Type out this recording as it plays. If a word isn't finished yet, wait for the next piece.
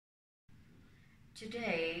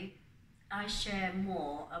today I share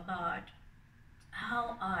more about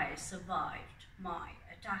how I survived my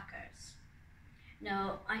attackers.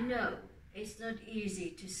 Now, I know it's not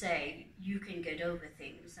easy to say you can get over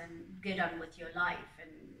things and get on with your life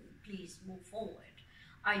and please move forward.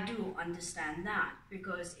 I do understand that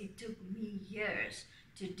because it took me years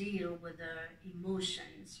to deal with the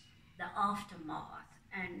emotions, the aftermath,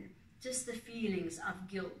 and just the feelings of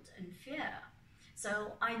guilt and fear.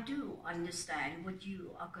 So I do understand what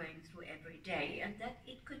you are going through every day and that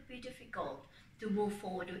it could be difficult to move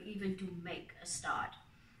forward or even to make a start.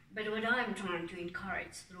 But what I'm trying to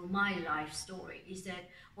encourage through my life story is that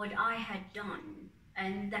what I had done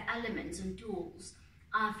and the elements and tools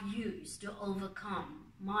I've used to overcome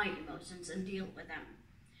my emotions and deal with them.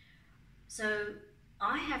 So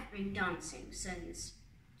I have been dancing since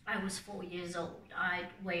I was 4 years old. I'd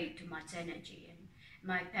way too much energy and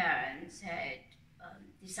my parents had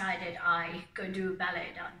decided I could do ballet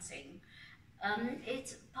dancing.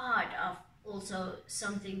 It's part of also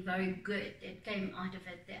something very good that came out of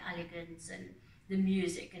it, the elegance and the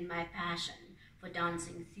music and my passion for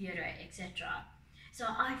dancing, theatre, etc. So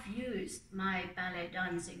I've used my ballet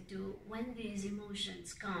dancing to, when these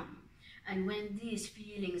emotions come and when these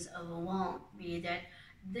feelings overwhelm me, that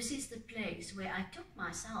this is the place where I took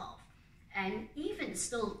myself. And even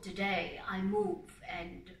still today, I move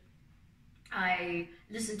and I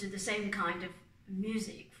listen to the same kind of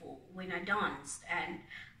music for when I danced,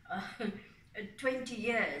 and 20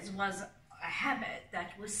 years was a habit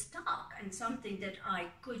that was stuck and something that I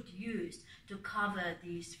could use to cover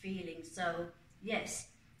these feelings. So yes,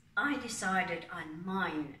 I decided on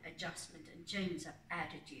mind adjustment and change of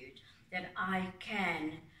attitude, that I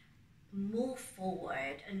can move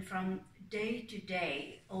forward, and from day to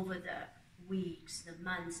day, over the weeks, the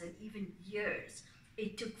months, and even years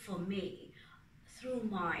it took for me through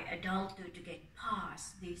my adulthood to get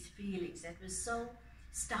past these feelings that was so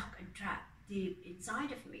stuck and trapped deep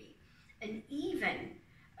inside of me. And even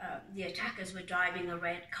the attackers were driving a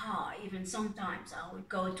red car. Even sometimes I would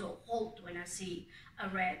go to a halt when I see a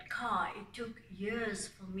red car. It took years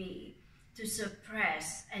for me to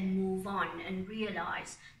suppress and move on and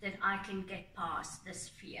realize that I can get past this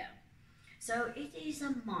fear. So it is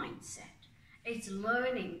a mindset. It's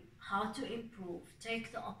learning how to improve,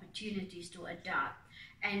 take the opportunities to adapt,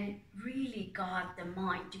 and really guard the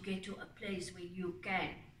mind to get to a place where you can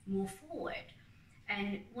move forward.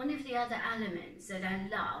 And one of the other elements that I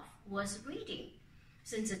love was reading.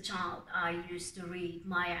 Since a child, I used to read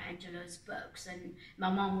Maya Angelou's books, and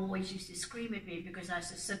my mom always used to scream at me because I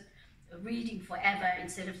used to sit reading forever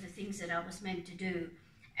instead of the things that I was meant to do,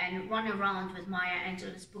 and run around with Maya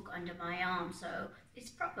Angelou's book under my arm. So it's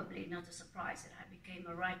probably not a surprise that I became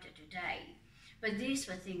a writer today. But these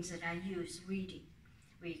were things that I used reading.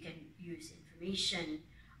 We can use information,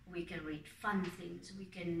 we can read fun things, we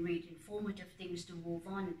can read informative things to move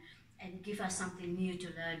on and give us something new to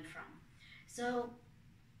learn from. So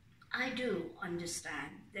I do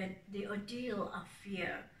understand that the ordeal of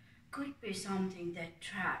fear could be something that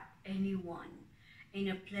traps anyone in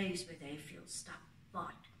a place where they feel stuck,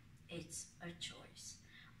 but it's a choice.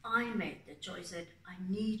 I made the choice that I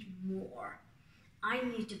need more. I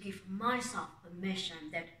need to give myself permission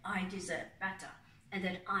that I deserve better and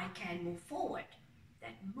that I can move forward.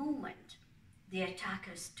 That moment the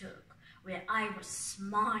attackers took, where I was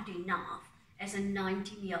smart enough as a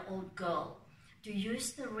 19-year-old girl to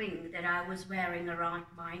use the ring that I was wearing around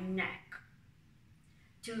my neck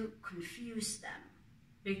to confuse them,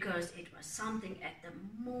 because it was something at the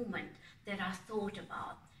moment that I thought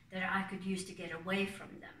about that I could use to get away from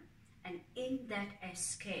them. And in that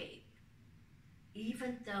escape,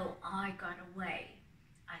 even though I got away,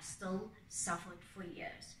 I still suffered for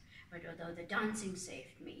years. But although the dancing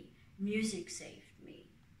saved me, music saved me,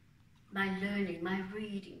 my learning, my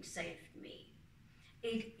reading saved me,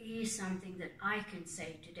 it is something that I can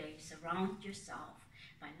say today: surround yourself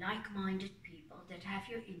by like-minded people that have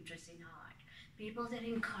your interest in heart, people that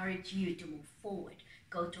encourage you to move forward,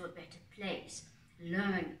 go to a better place,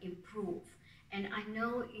 learn, improve. And I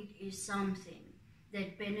know it is something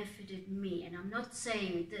that benefited me, and I'm not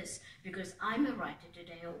saying this because I'm a writer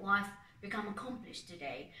today or I've become accomplished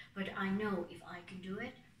today, but I know if I can do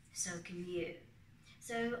it, so can you.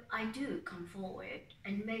 So I do come forward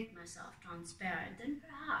and make myself transparent and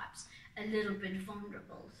perhaps a little bit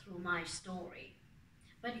vulnerable through my story,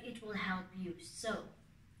 but it will help you. So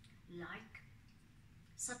like,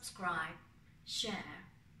 subscribe, share,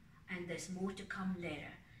 and there's more to come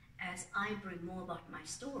later as I bring more about my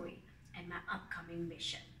story and my upcoming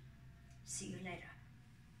mission. See you later.